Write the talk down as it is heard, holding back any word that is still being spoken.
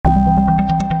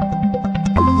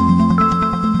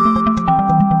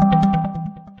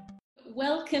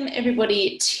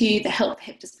everybody to the Help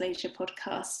Hip Dysplasia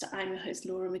podcast. I'm your host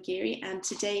Laura McGeary, and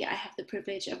today I have the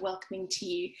privilege of welcoming to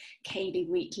you Kaylee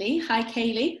Wheatley. Hi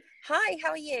Kaylee. Hi, how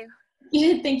are you?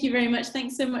 Good, thank you very much.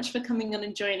 Thanks so much for coming on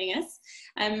and joining us.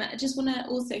 I just want to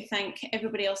also thank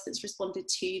everybody else that's responded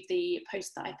to the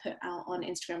post that I put out on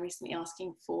Instagram recently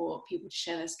asking for people to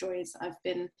share their stories. I've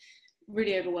been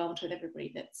really overwhelmed with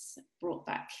everybody that's brought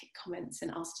back comments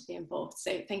and asked to be involved.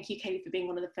 So thank you, Kaylee, for being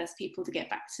one of the first people to get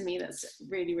back to me. That's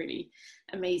really, really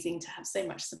amazing to have so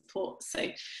much support. So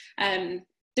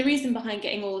the reason behind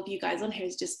getting all of you guys on here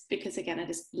is just because, again, I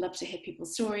just love to hear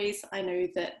people's stories. I know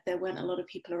that there weren't a lot of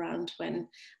people around when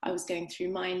I was going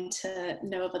through mine to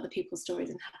know of other people's stories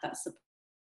and have that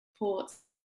support.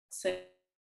 So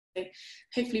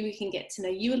hopefully we can get to know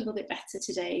you a little bit better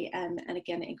today, and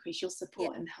again increase your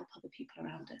support and help other people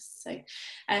around us. So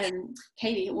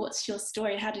Kaylee, what's your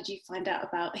story? How did you find out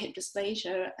about hip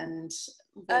dysplasia, and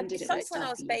when did it all start? When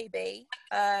I was a baby.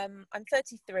 I'm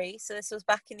 33, so this was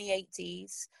back in the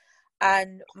 80s,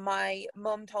 and my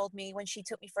mum told me when she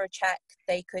took me for a check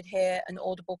they could hear an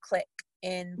audible click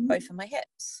in both of my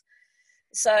hips.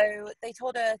 So they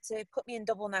told her to put me in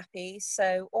double nappies.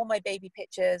 So all my baby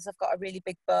pictures, I've got a really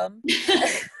big bum.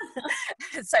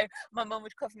 So my mum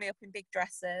would cover me up in big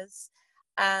dresses.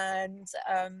 And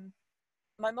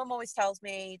my mum always tells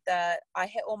me that I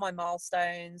hit all my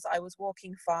milestones. I was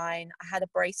walking fine. I had a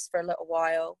brace for a little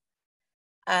while.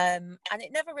 And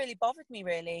it never really bothered me,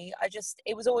 really.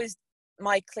 It was always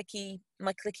my clicky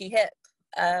hip.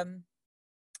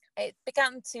 It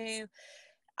began to,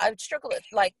 I would struggle at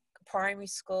like primary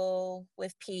school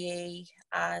with PE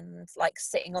and like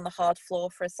sitting on the hard floor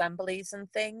for assemblies and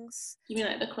things. You mean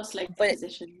like the cross-legged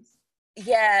positions?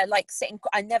 Yeah, like sitting.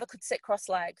 I never could sit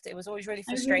cross-legged. It was always really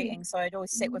frustrating. So I'd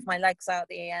always sit with my legs out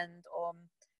the end.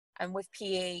 And with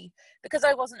PE, because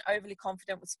I wasn't overly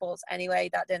confident with sports anyway,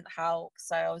 that didn't help.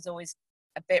 So I was always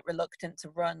a bit reluctant to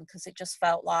run because it just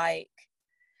felt like,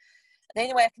 the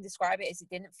only way I can describe it is it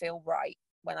didn't feel right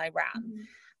when I ran.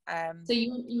 So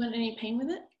you weren't in any pain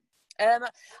with it?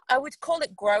 I would call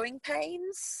it growing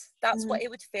pains. That's what it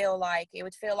would feel like. It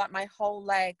would feel like my whole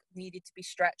leg needed to be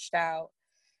stretched out.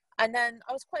 And then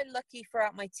I was quite lucky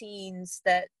throughout my teens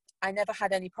that I never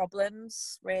had any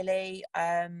problems, really.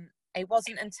 It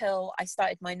wasn't until I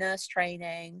started my nurse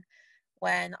training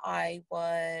when I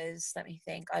was,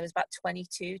 I was about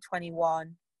 22,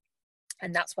 21.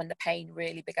 And that's when the pain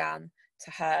really began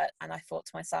to hurt. And I thought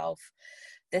to myself,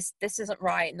 this isn't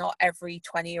right. Not every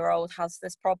 20-year-old has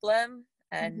this problem.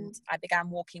 And I began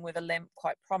walking with a limp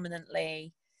quite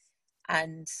prominently.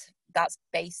 And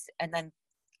and then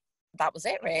that was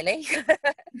it, really.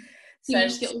 So you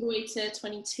managed to get all the way to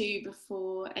 22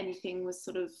 before anything was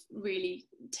sort of really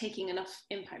taking enough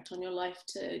impact on your life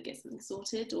to get something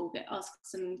sorted or get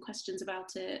asked some questions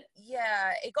about it?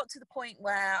 Yeah, it got to the point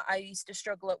where I used to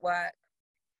struggle at work.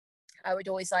 I would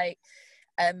always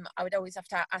have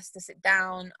to ask to sit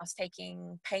down. I was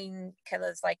taking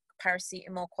painkillers like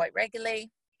paracetamol quite regularly.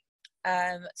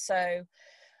 So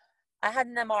I had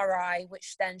an MRI,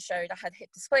 which then showed I had hip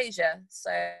dysplasia. So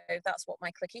that's what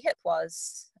my clicky hip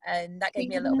was. And that gave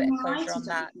me a little bit of closure on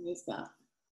that.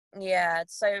 Yeah.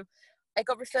 So I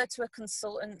got referred to a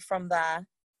consultant from there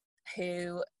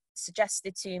who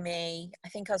suggested to me, I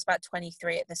think I was about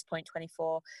 23 at this point,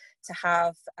 24, to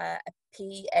have a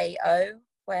PAO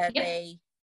where they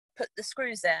put the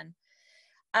screws in.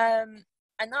 And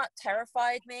that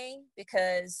terrified me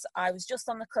because I was just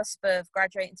on the cusp of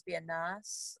graduating to be a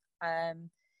nurse.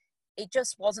 It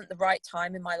just wasn't the right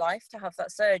time in my life to have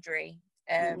that surgery.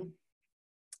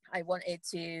 I wanted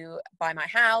to buy my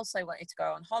house. I wanted to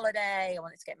go on holiday. I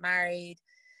wanted to get married.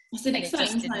 It's an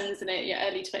exciting time, isn't it? Your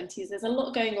early 20s. There's a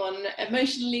lot going on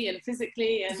emotionally and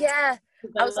physically. And yeah,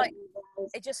 I was like,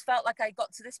 it just felt like I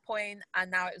got to this point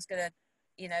and now it was going to,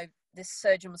 this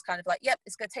surgeon was kind of like, yep,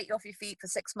 it's going to take you off your feet for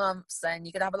 6 months and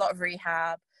you're going to have a lot of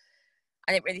rehab.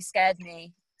 And it really scared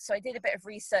me. So I did a bit of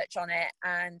research on it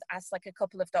and asked like a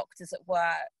couple of doctors at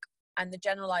work. And the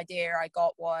general idea I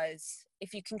got was,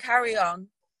 if you can carry on,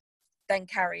 then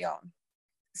carry on.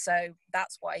 So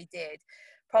that's what I did.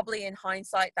 Probably in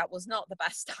hindsight, that was not the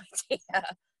best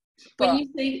idea. When you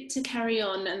say to carry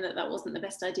on and that wasn't the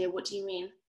best idea, what do you mean?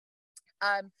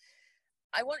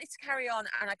 I wanted to carry on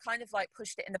and I kind of like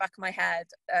pushed it in the back of my head.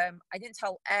 I didn't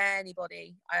tell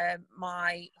anybody.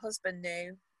 My husband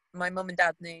knew, my mum and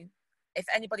dad knew. If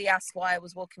anybody asked why I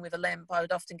was walking with a limp, I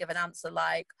would often give an answer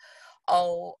like,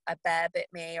 oh, a bear bit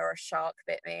me or a shark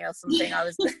bit me or something. I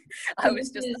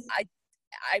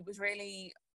was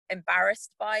really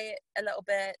embarrassed by it a little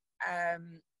bit. I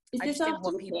just didn't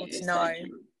want people to know.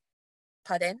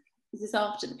 Pardon? Is this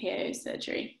after the PAO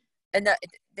surgery? and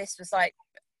this was like,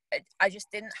 I just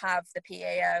didn't have the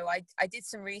PAO. I did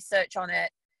some research on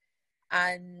it,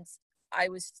 and I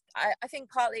think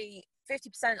partly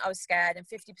 50% I was scared, and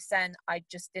 50% I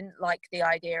just didn't like the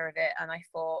idea of it. And I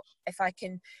thought, if I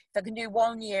can do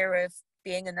 1 year of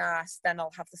being a nurse, then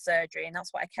I'll have the surgery. And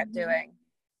that's what I kept doing.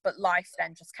 But life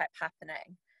then just kept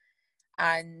happening.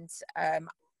 And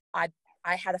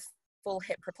I had a full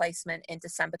hip replacement in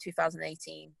December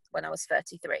 2018 when I was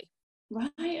 33.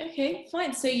 Right, okay,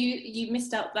 fine. So you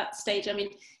missed out that stage. I mean,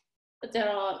 there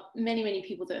are many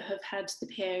people that have had the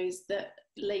POs that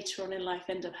later on in life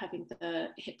end up having the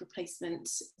hip replacement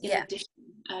in addition.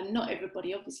 Not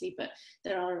everybody, obviously, but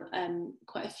there are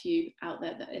quite a few out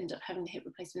there that end up having the hip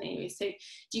replacement anyway. So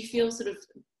do you feel sort of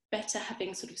better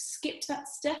having sort of skipped that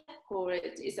step, or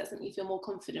is that something you feel more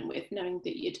confident with, knowing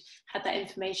that you'd had that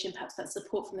information, perhaps that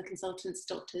support from the consultants,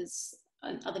 doctors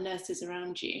and other nurses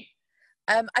around you?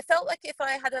 I felt like if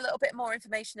I had a little bit more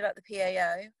information about the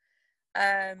PAO,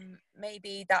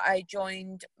 maybe that I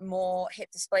joined more hip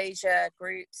dysplasia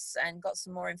groups and got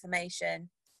some more information,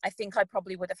 I think I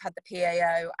probably would have had the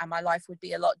PAO and my life would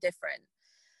be a lot different.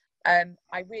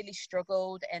 I really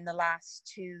struggled in the last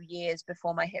 2 years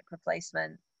before my hip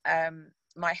replacement.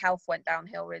 My health went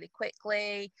downhill really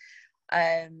quickly.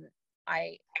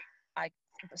 I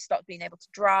stopped being able to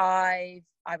drive.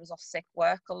 I was off sick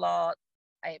work a lot.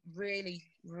 It really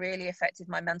affected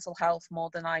my mental health more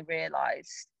than I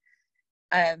realized.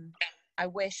 I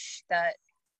wish that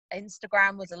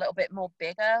Instagram was a little bit more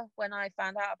bigger when I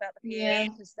found out about the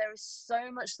PAO, because there is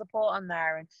so much support on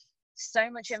there and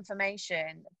so much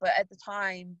information. But at the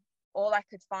time, all I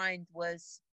could find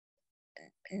was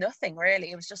nothing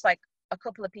really. It was just like a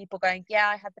couple of people going, yeah,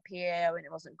 I had the PAO and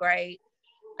it wasn't great,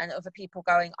 and other people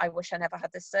going, I wish I never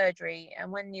had this surgery.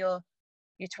 And when you're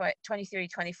 23,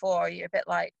 24, you're a bit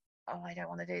like, oh, I don't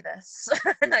want to do this.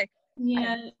 I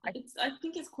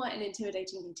think it's quite an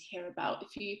intimidating thing to hear about.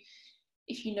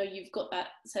 If you know you've got that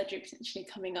surgery potentially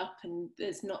coming up and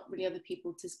there's not really other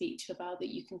people to speak to about that,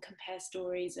 you can compare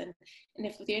stories, and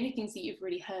if the only things that you've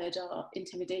really heard are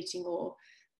intimidating or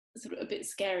sort of a bit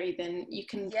scary, then you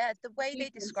can... Yeah, the way they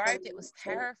described it was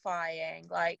terrifying.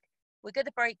 Like, we're going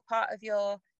to break part of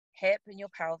your hip and your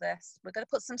pelvis, we're going to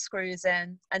put some screws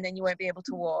in, and then you won't be able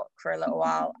to walk for a little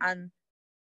while. And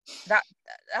that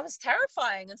was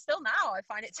terrifying, and still now I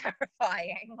find it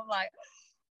terrifying. I'm like,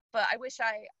 but I wish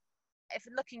if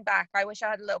looking back, I wish I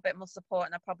had a little bit more support,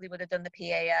 and I probably would have done the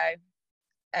PAO,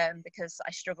 because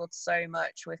I struggled so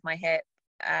much with my hip.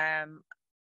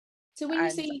 So when you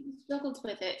say you struggled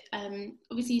with it,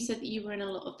 obviously you said that you were in a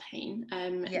lot of pain,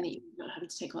 and that you were having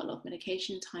to take quite a lot of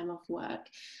medication, time off work.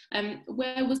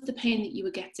 Where was the pain that you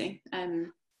were getting?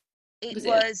 It was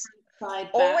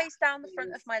always down the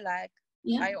front of my leg.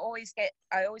 Yeah. I always got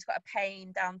a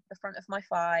pain down the front of my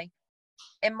thigh,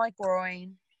 in my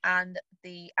groin, and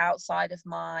the outside of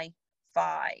my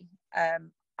thigh.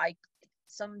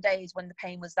 Some days when the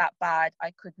pain was that bad,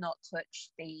 I could not touch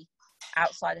the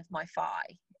outside of my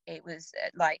thigh. It was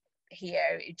like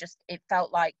here, it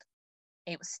felt like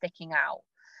it was sticking out.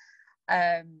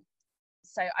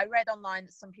 So I read online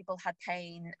that some people had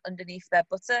pain underneath their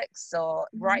buttocks or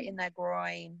right in their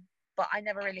groin, but I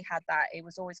never really had that. It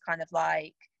was always kind of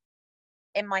like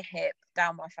in my hip,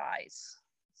 down my thighs.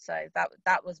 So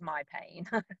that was my pain.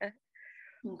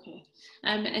 Okay.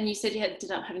 And you said you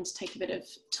ended up having to take a bit of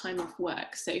time off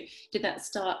work. So did that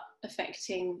start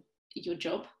affecting your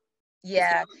job?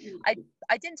 Yeah,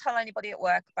 I didn't tell anybody at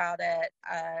work about it.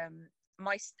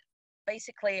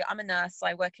 Basically, I'm a nurse.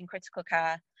 I work in critical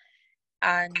care,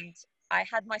 and I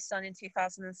had my son in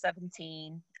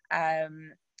 2017,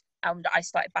 and I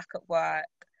started back at work,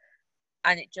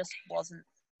 and it just wasn't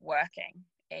working.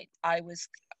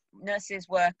 Nurses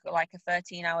work like a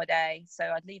 13-hour day, so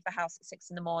I'd leave the house at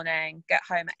 6 a.m, get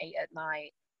home at 8 p.m,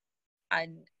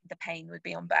 and the pain would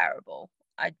be unbearable.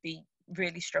 I'd be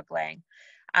really struggling.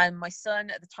 And my son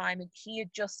at the time, he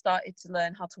had just started to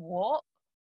learn how to walk,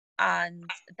 and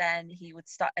then he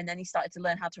started to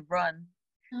learn how to run.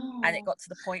 And it got to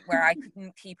the point where I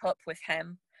couldn't keep up with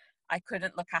him. I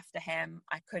couldn't look after him.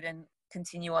 I couldn't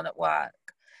continue on at work.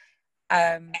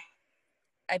 I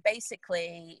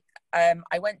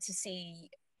went to see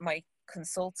my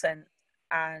consultant,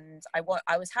 and I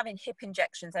was having hip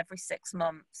injections every 6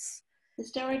 months. The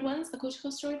steroid ones, the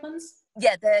corticosteroid ones?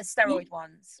 Yeah, the steroid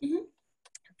ones. Mm-hmm.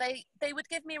 They would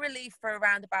give me relief for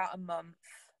around about a month,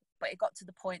 but it got to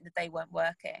the point that they weren't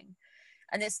working.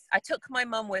 And I took my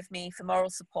mum with me for moral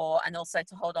support and also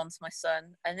to hold on to my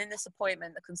son. And in this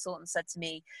appointment, the consultant said to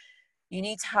me, you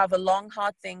need to have a long,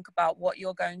 hard think about what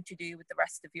you're going to do with the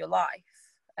rest of your life.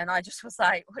 And I just was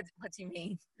like, what do you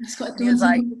mean? It's quite a He was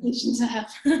like, conversation to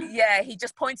have. yeah, he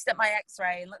just pointed at my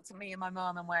x-ray and looked at me and my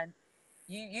mum and went,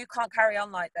 you can't carry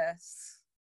on like this.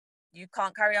 You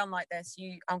can't carry on like this.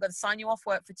 I'm going to sign you off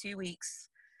work for 2 weeks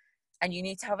and you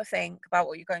need to have a think about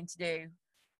what you're going to do.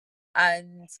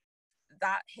 And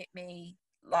that hit me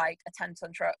like a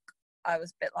 10-ton truck. I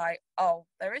was a bit like, oh,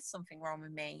 there is something wrong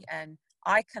with me and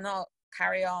I cannot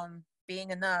carry on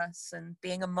being a nurse and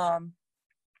being a mum,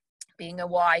 being a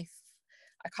wife.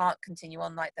 I can't continue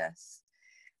on like this.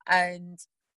 And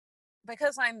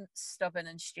because I'm stubborn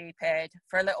and stupid,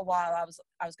 for a little while I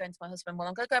was going to my husband, well,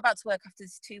 I'm going to go back to work after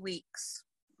this 2 weeks.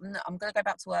 No, I'm going to go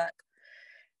back to work.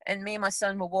 And me and my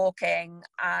son were walking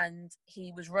and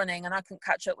he was running and I couldn't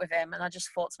catch up with him. And I just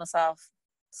thought to myself,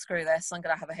 screw this, I'm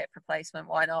going to have a hip replacement.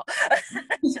 Why not? I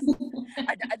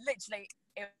literally,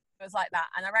 it was like that.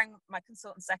 And I rang my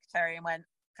consultant secretary and went,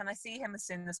 can I see him as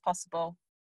soon as possible?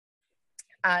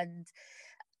 And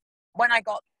when I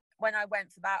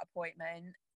went for that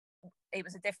appointment, it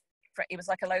was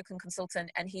like a locum consultant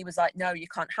and he was like, no, you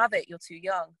can't have it, you're too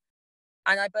young.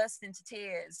 And I burst into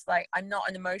tears. Like, I'm not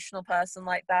an emotional person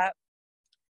like that.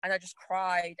 And I just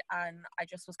cried and I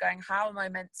just was going, how am I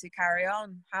meant to carry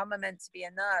on? How am I meant to be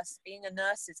a nurse? Being a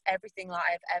nurse is everything that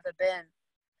I've ever been.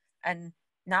 And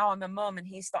now I'm a mum and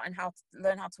he's starting to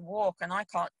learn how to walk and I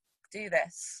can't do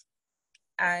this.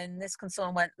 And this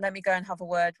consultant went, let me go and have a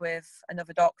word with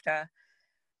another doctor.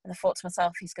 And I thought to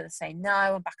myself, he's going to say no,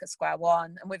 I'm back at square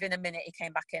one. And within a minute he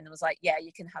came back in and was like, yeah,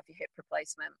 you can have your hip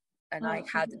replacement. And I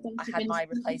had my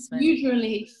replacement. Huge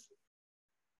relief.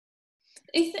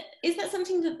 Is that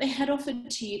something that they had offered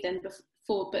to you then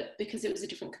before, but because it was a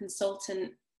different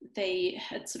consultant, they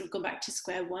had sort of gone back to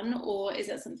square one? Or is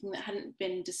that something that hadn't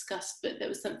been discussed, but that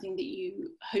was something that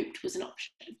you hoped was an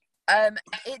option?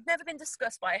 It'd never been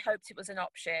discussed, but I hoped it was an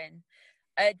option.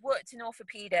 I'd worked in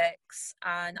orthopedics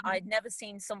and I'd never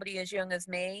seen somebody as young as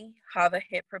me have a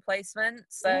hip replacement.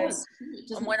 So,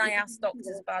 and when I asked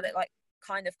doctors about it, like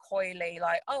kind of coyly,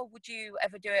 like, oh, would you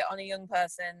ever do it on a young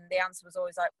person? The answer was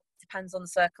always like, depends on the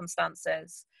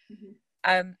circumstances.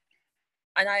 And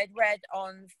I had read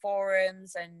on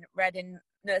forums and read in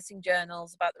nursing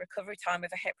journals about the recovery time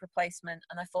of a hip replacement.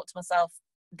 And I thought to myself,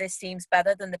 this seems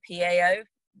better than the PAO.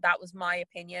 That was my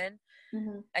opinion.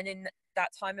 And in that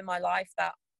time in my life,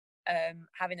 that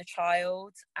having a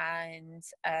child and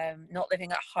not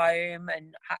living at home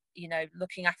and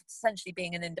looking after, essentially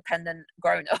being an independent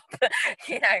grown-up,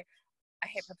 a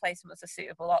hip replacement was a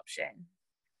suitable option.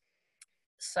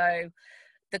 So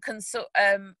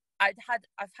I've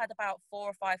had about 4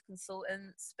 or 5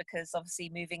 consultants, because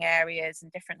obviously moving areas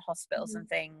and different hospitals and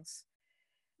things.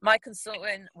 My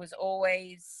consultant was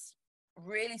always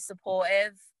really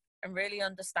supportive and really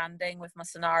understanding with my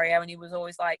scenario, and he was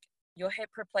always like, your hip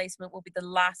replacement will be the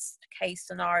last case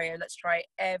scenario, let's try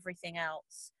everything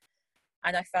else.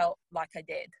 And I felt like I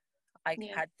did. I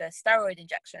had the steroid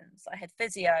injections, I had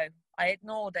physio, I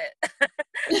ignored it.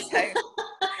 So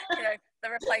the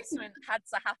replacement had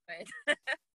to happen.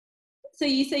 So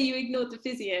you say you ignored the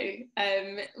physio.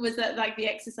 Was that like the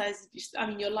exercise?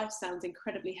 Your life sounds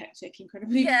incredibly hectic,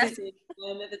 incredibly busy.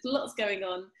 There's lots going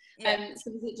on.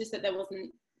 So was it just that there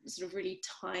wasn't sort of really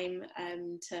time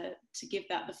to give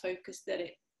that the focus that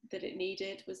it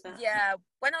needed? Was that? Yeah,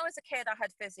 when I was a kid I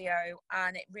had physio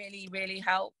and it really, really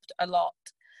helped a lot.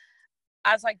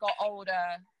 As I got older,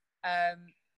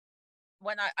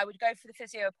 when I would go for the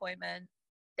physio appointment,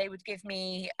 they would give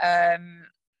me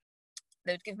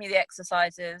the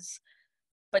exercises,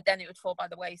 but then it would fall by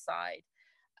the wayside.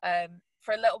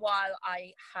 For a little while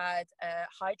I had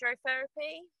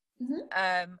hydrotherapy,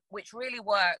 which really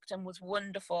worked and was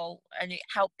wonderful, and it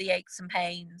helped the aches and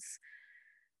pains,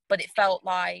 but it felt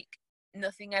like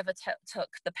nothing ever took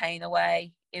the pain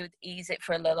away. It would ease it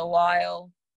for a little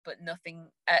while, but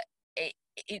nothing.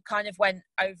 It kind of went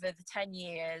over the 10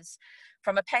 years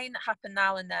from a pain that happened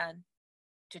now and then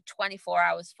to 24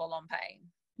 hours full on pain.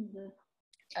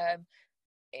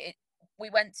 We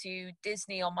went to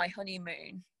Disney on my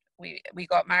honeymoon. We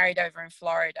got married over in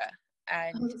Florida,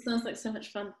 and it sounds like so much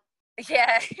fun.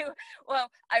 Yeah, well,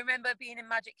 I remember being in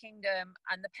Magic Kingdom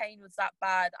and the pain was that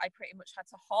bad, I pretty much had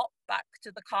to hop back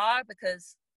to the car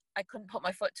because I couldn't put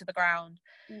my foot to the ground.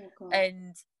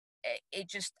 And it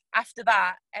just, after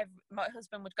that, my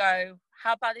husband would go,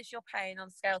 how bad is your pain on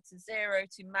a scale to 0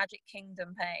 to Magic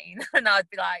Kingdom pain? And I'd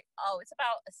be like, oh, it's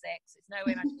about a 6, it's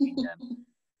nowhere Magic Kingdom.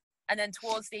 And then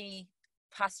towards the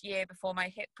past year before my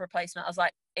hip replacement, I was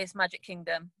like, it's Magic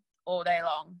Kingdom all day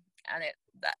long. And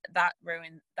that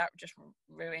just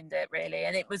ruined it really.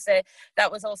 And it was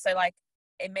that was also like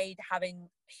it made having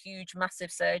huge,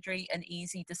 massive surgery an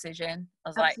easy decision. I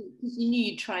was Absolutely, because you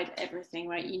knew you'd tried everything,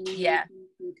 right? You knew yeah,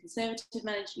 you were conservative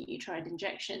management, you tried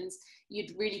injections,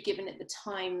 you'd really given it the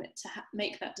time to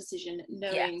make that decision,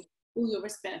 yeah, knowing all your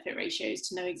risk benefit ratios,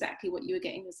 to know exactly what you were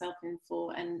getting yourself in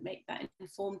for and make that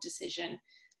informed decision.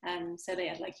 So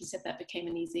yeah, like you said, that became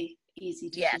an easy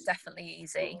decision. yeah, definitely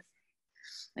easy.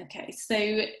 Okay,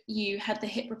 so you had the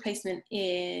hip replacement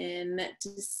in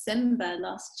December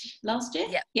last year?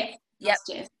 Yep. Yeah, Yep. last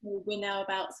year. So we're now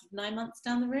about sort of 9 months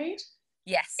down the road.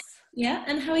 Yes. Yeah,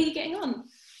 and how are you getting on?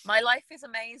 My life is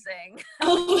amazing.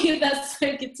 Oh, yeah, that's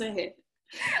so good to hear.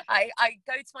 I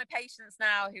go to my patients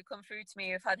now who come through to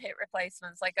me who've had hip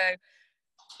replacements. I go,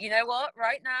 you know what?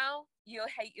 Right now, you'll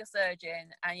hate your surgeon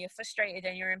and you're frustrated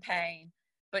and you're in pain.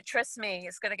 But trust me,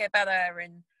 it's going to get better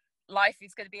and life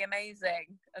is going to be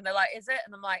amazing. And they're like, is it?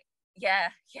 And I'm like, yeah,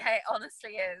 it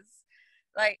honestly is.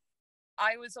 Like,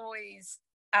 I was always,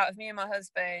 out of me and my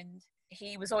husband,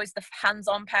 he was always the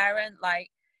hands-on parent. Like,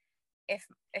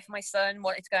 if my son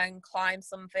wanted to go and climb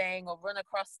something or run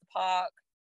across the park,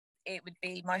 it would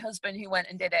be my husband who went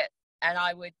and did it, and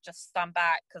I would just stand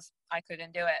back because I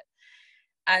couldn't do it.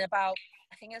 And I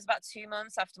think it was about 2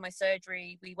 months after my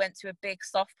surgery, we went to a big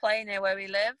soft play near where we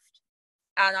lived,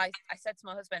 and I said to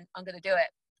my husband, I'm going to do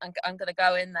it. I'm going to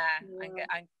go in there. Yeah.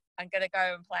 I'm going to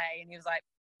go and play. And he was like,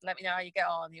 let me know how you get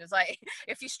on. He was like,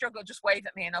 if you struggle, just wave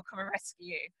at me and I'll come and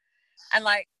rescue you. And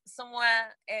like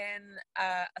somewhere in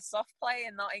a soft play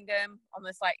in Nottingham on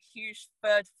this like huge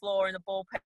third floor in a ball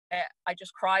pit, I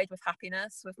just cried with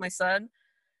happiness with my son.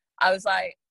 I was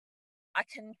like, I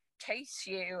can chase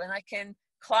you and I can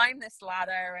climb this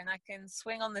ladder and I can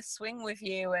swing on this swing with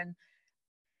you. And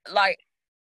like,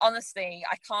 honestly,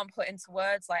 I can't put into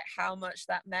words like how much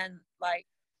that meant, like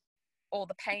all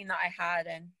the pain that I had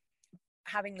and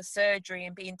having the surgery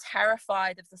and being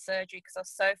terrified of the surgery because I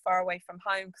was so far away from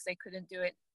home because they couldn't do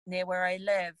it near where I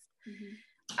lived. Mm-hmm.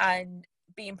 And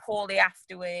being poorly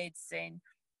afterwards, and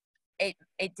it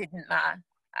didn't matter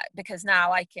because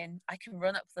now I can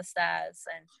run up the stairs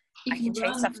and I can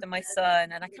chase after my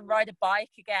son and I can ride a bike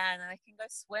again and I can go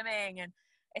swimming, and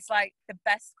it's like the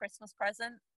best Christmas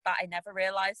present that I never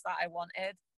realized that I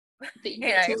wanted. That you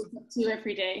get to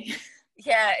every day.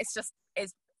 Yeah,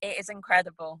 it is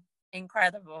incredible. I'm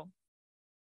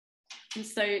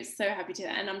so happy to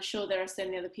that, and I'm sure there are so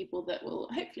many other people that will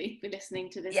hopefully be listening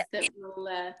to this that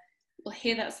will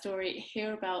hear that story,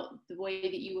 hear about the way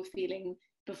that you were feeling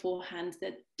beforehand,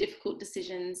 the difficult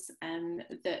decisions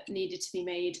that needed to be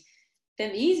made,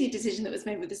 then the easy decision that was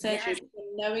made with the surgery, but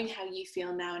knowing how you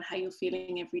feel now and how you're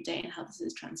feeling every day and how this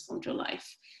has transformed your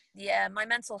life. Yeah, my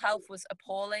mental health was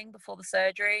appalling before the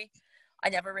surgery. I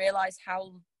never realized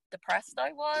how depressed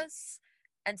I was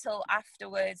until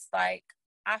afterwards, like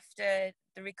after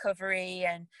the recovery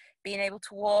and being able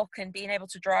to walk and being able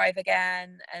to drive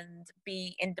again and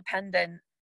be independent.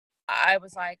 I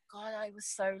was like, God, I was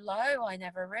so low. I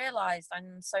never realized.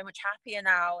 I'm so much happier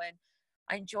now and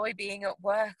I enjoy being at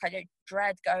work. I don't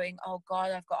dread going, oh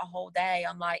God, I've got a whole day.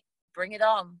 I'm like, bring it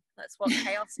on. That's what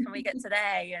chaos can we get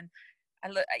today? And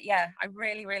I'm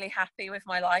really, really happy with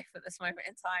my life at this moment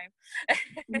in time.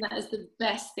 And that is the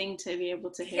best thing to be able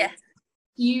to hear. Yeah.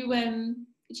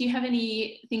 Do you have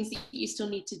any things that you still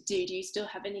need to do? Do you still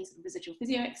have any sort of residual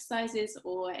physio exercises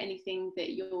or anything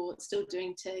that you're still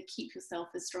doing to keep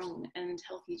yourself as strong and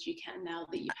healthy as you can now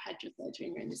that you've had your surgery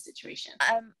and you're in this situation?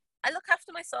 I look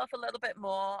after myself a little bit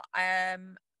more.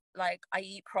 Like I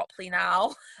eat properly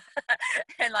now.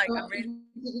 And like I'm really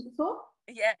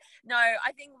yeah, no,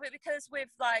 I think because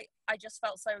I just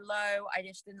felt so low, I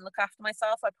just didn't look after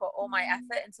myself. I put all my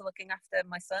effort into looking after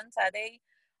my son, Teddy.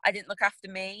 I didn't look after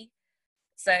me.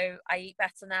 So I eat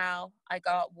better now. I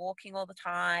go out walking all the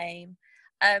time.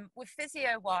 With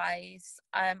physio wise,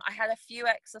 I had a few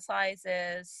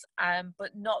exercises,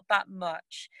 but not that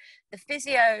much. The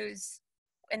physios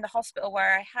in the hospital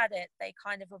where I had it, they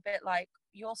kind of a bit like,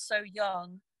 you're so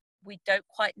young, we don't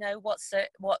quite know what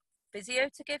physio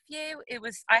to give you.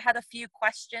 I had a few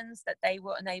questions that they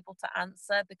were unable to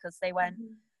answer because they went,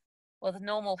 well, the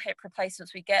normal hip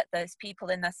replacements we get, there's people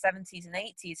in their 70s and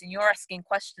 80s, and you're asking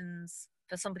questions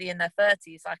for somebody in their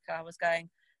 30s. Like I was going,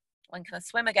 when can I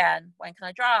swim again? When can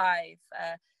I drive?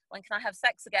 When can I have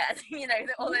sex again? You know,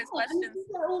 all those questions.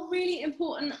 They're all really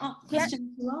important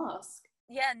questions to ask.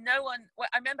 Yeah, no one. Well,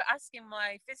 I remember asking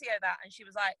my physio that, and she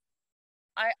was like,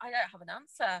 I don't have an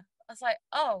answer. I was like,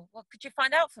 oh, well, could you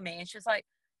find out for me? And she was like,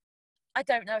 I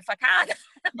don't know if I can.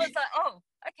 I was like, oh,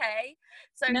 okay.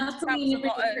 So that was a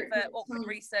lot of awkward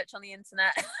research on the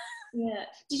internet. Yeah.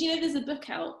 Did you know there's a book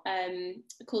out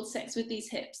called Sex with These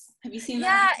Hips? Have you seen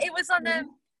that? Yeah, it was on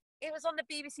it was on the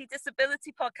BBC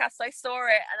Disability podcast. I saw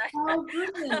it and I, Oh,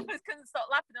 brilliant. I couldn't stop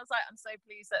laughing. I was like, I'm so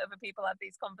pleased that other people have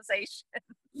these conversations.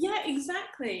 Yeah,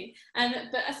 exactly.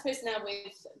 But I suppose now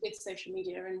with social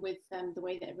media and with the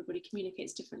way that everybody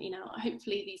communicates differently now,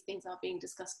 hopefully these things are being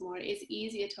discussed more. It is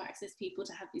easier to access people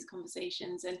to have these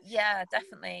conversations. And yeah,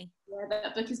 definitely. yeah,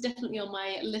 that book is definitely on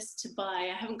my list to buy.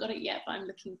 I haven't got it yet, but I'm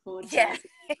looking forward to Yeah.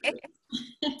 it.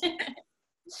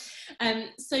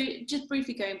 So just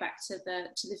briefly going back to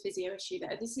the physio issue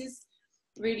there, this is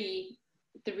really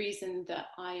the reason that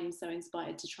I am so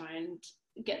inspired to try and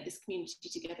get this community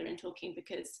together and talking,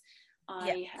 because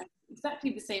I had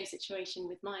exactly the same situation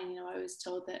with mine. You know, I was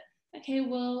told that, okay,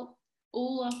 well,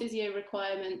 all our physio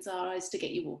requirements is to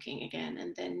get you walking again,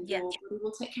 and then your body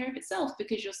will take care of itself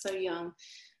because you're so young.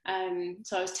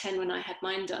 So I was 10 when I had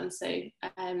mine done. So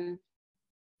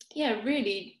yeah,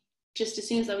 really, just as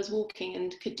soon as I was walking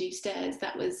and could do stairs,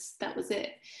 that was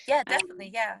it. Yeah,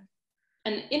 definitely.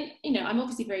 And I'm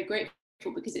obviously very grateful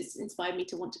because it's inspired me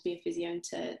to want to be a physio and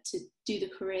to do the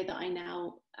career that I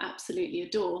now absolutely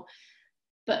adore.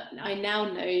 But I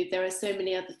now know there are so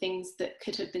many other things that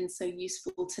could have been so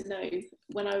useful to know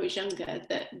when I was younger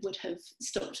that would have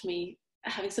stopped me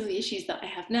having some of the issues that I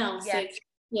have now. So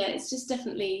yeah, it's just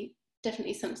definitely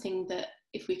something that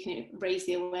if we can raise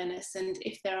the awareness, and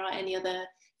if there are any other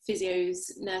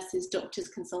physios, nurses, doctors,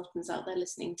 consultants out there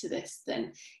listening to this,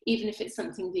 then even if it's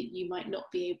something that you might not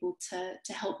be able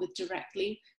to help with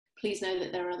directly, please know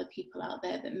that there are other people out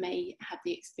there that may have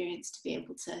the experience to be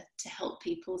able to help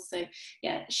people. So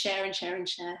yeah, share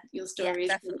your stories.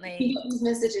 Yeah, definitely. Get these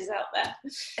messages out there.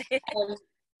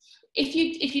 If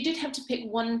you did have to pick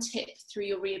one tip through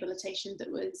your rehabilitation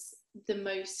that was the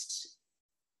most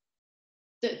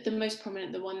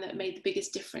prominent, the one that made the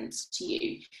biggest difference to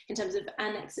you in terms of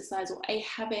an exercise or a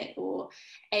habit or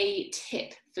a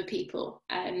tip for people,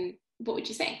 what would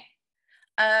you say?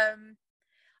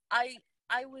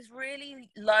 I was really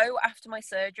low after my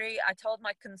surgery. I told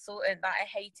my consultant that I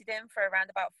hated him for around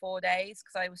about 4 days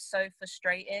because I was so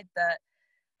frustrated that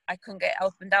I couldn't get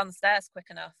up and down the stairs quick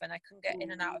enough and I couldn't get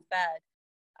in and out of bed.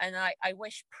 And I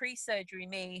wish pre-surgery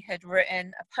me had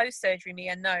written a post-surgery me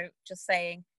a note just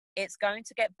saying, it's going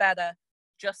to get better,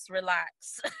 just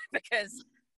relax, because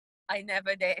I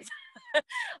never did.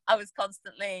 I was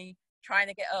constantly trying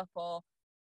to get up or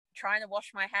trying to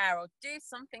wash my hair or do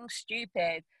something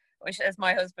stupid, which, as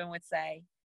my husband would say,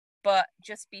 but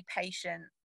just be patient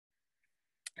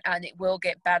and it will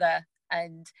get better.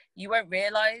 And you won't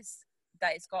realize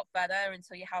that it's got better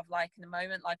until you have like in a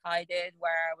moment like I did,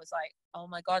 where I was like, oh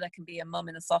my God, I can be a mum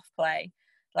in a soft play.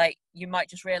 Like you might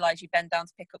just realize you bend down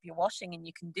to pick up your washing and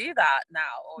you can do that now,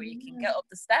 or you can get up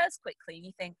the stairs quickly and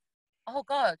you think, oh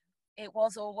God, it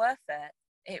was all worth it.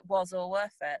 It was all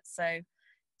worth it. So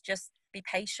just be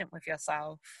patient with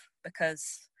yourself,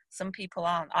 because some people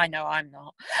aren't. I know I'm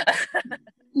not.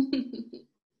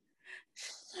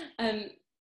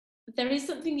 There is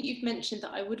something that you've mentioned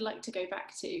that I would like to go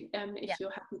back to, if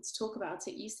you're happy to talk about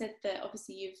it. You said that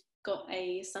obviously you've got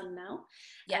a son now.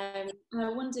 And I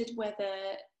wondered whether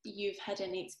you've had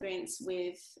any experience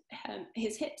with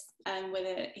his hips, and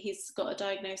whether he's got a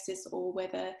diagnosis or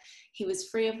whether he was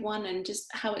free of one, and just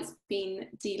how it's been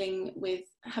dealing with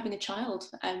having a child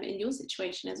in your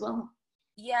situation as well.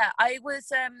 Yeah, I was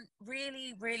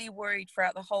really, really worried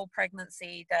throughout the whole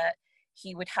pregnancy that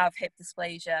he would have hip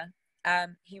dysplasia.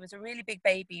 He was a really big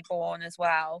baby born as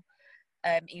well.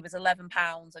 He was 11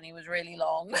 pounds and he was really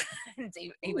long. And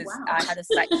he was, wow. I had a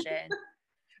section.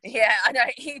 Yeah, I know.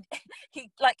 He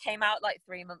like came out like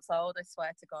 3 months old, I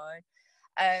swear to God.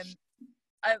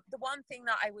 The one thing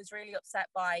that I was really upset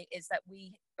by is that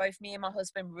both me and my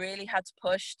husband really had to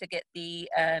push to get the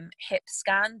hip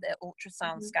scan, the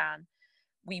ultrasound scan.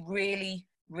 We really,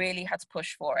 really had to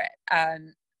push for it.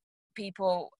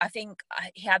 People, I think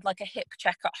he had like a hip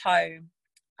check at home.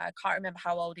 I can't remember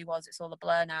how old he was. It's all a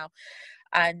blur now.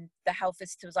 And the health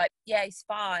visitor was like, yeah, he's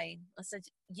fine. I said,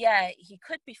 yeah, he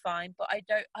could be fine, but I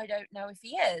don't know if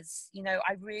he is. You know,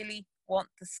 I really want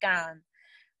the scan.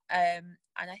 And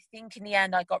I think in the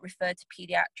end I got referred to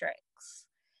pediatrics.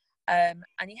 And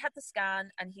he had the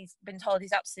scan and he's been told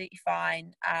he's absolutely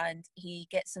fine. And he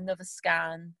gets another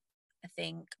scan, I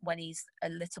think, when he's a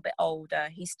little bit older.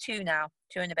 He's 2 now,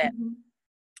 2 and a bit.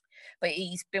 But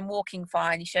he's been walking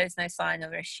fine. He shows no sign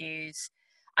of issues.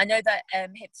 I know that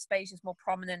hip dysplasia is more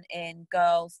prominent in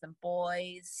girls than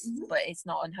boys, but it's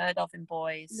not unheard of in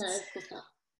boys. No, of course not.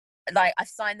 Like I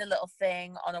signed a little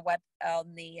thing on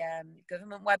the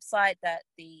government website that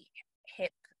the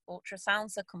hip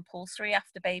ultrasounds are compulsory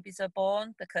after babies are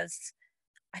born, because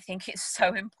I think it's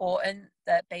so important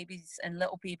that babies and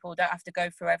little people don't have to go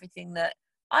through everything that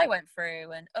I went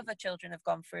through and other children have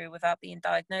gone through without being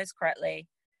diagnosed correctly.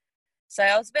 So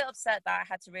I was a bit upset that I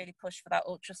had to really push for that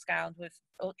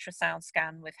ultrasound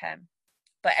scan with him,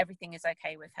 but everything is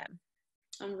okay with him.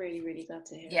 I'm really, really glad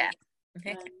to hear Yeah.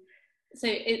 it. So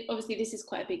obviously this is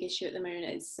quite a big issue at the moment.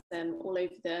 It's all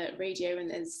over the radio, and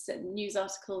there's news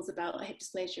articles about hip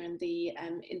dysplasia and the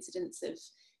incidence of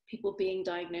people being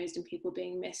diagnosed and people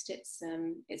being missed.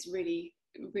 It's really,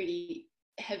 really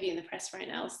heavy in the press right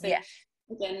now. So yeah.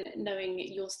 Again, knowing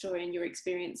your story and your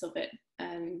experience of it,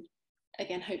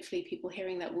 again, hopefully people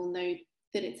hearing that will know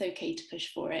that it's okay to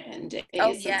push for it, and it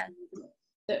is something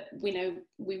that we know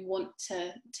we want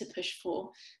to push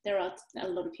for. There are a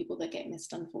lot of people that get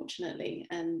missed, unfortunately,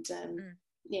 and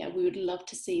yeah, we would love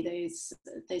to see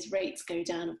those rates go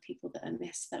down of people that are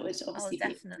missed. That would obviously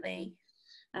definitely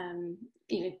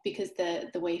be, you know, because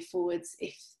the way forwards,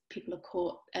 if people are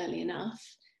caught early enough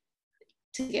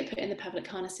to get put in the Pavlik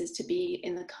harnesses, to be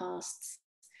in the casts,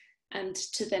 and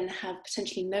to then have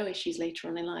potentially no issues later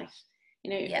on in life.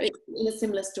 You know, in a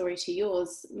similar story to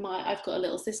yours, I've got a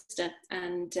little sister,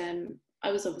 and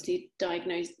I was obviously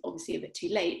diagnosed, obviously a bit too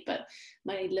late, but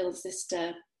my little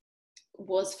sister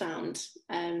was found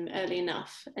early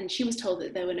enough, and she was told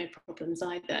that there were no problems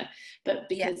either. But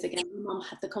because again, my mum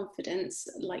had the confidence,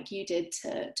 like you did,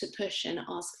 to push and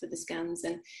ask for the scans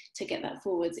and to get that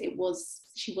forwards,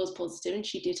 she was positive, and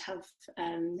she did have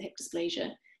hip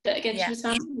dysplasia. But again, she was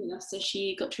found early enough, so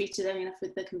she got treated early enough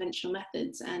with the conventional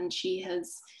methods, and she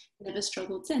has never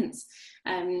struggled since.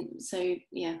 So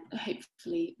yeah,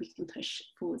 hopefully we can push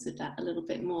forwards with that a little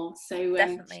bit more. So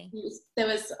definitely. There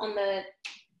was on the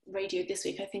radio this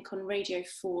week, I think on Radio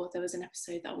 4, there was an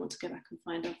episode that I want to go back and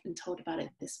find. I've been told about it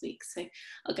this week, so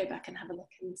I'll go back and have a look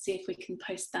and see if we can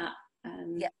post that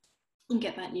and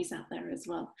get that news out there as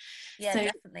well. Yeah, so,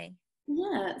 definitely.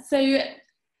 Yeah, so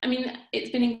I mean,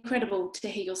 it's been incredible to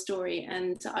hear your story,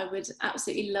 and I would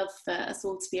absolutely love for us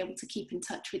all to be able to keep in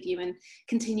touch with you and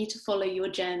continue to follow your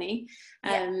journey,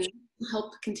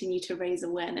 help continue to raise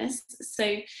awareness.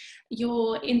 So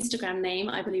your Instagram name,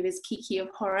 I believe, is Kiki of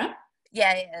Horror.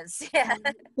 Yeah, it is. Yeah.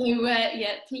 So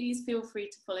please feel free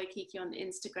to follow Kiki on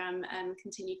Instagram and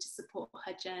continue to support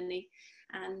her journey.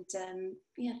 And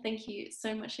thank you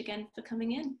so much again for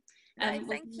coming in.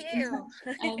 Thank you.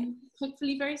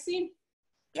 Hopefully very soon.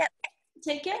 Yep.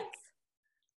 Take care.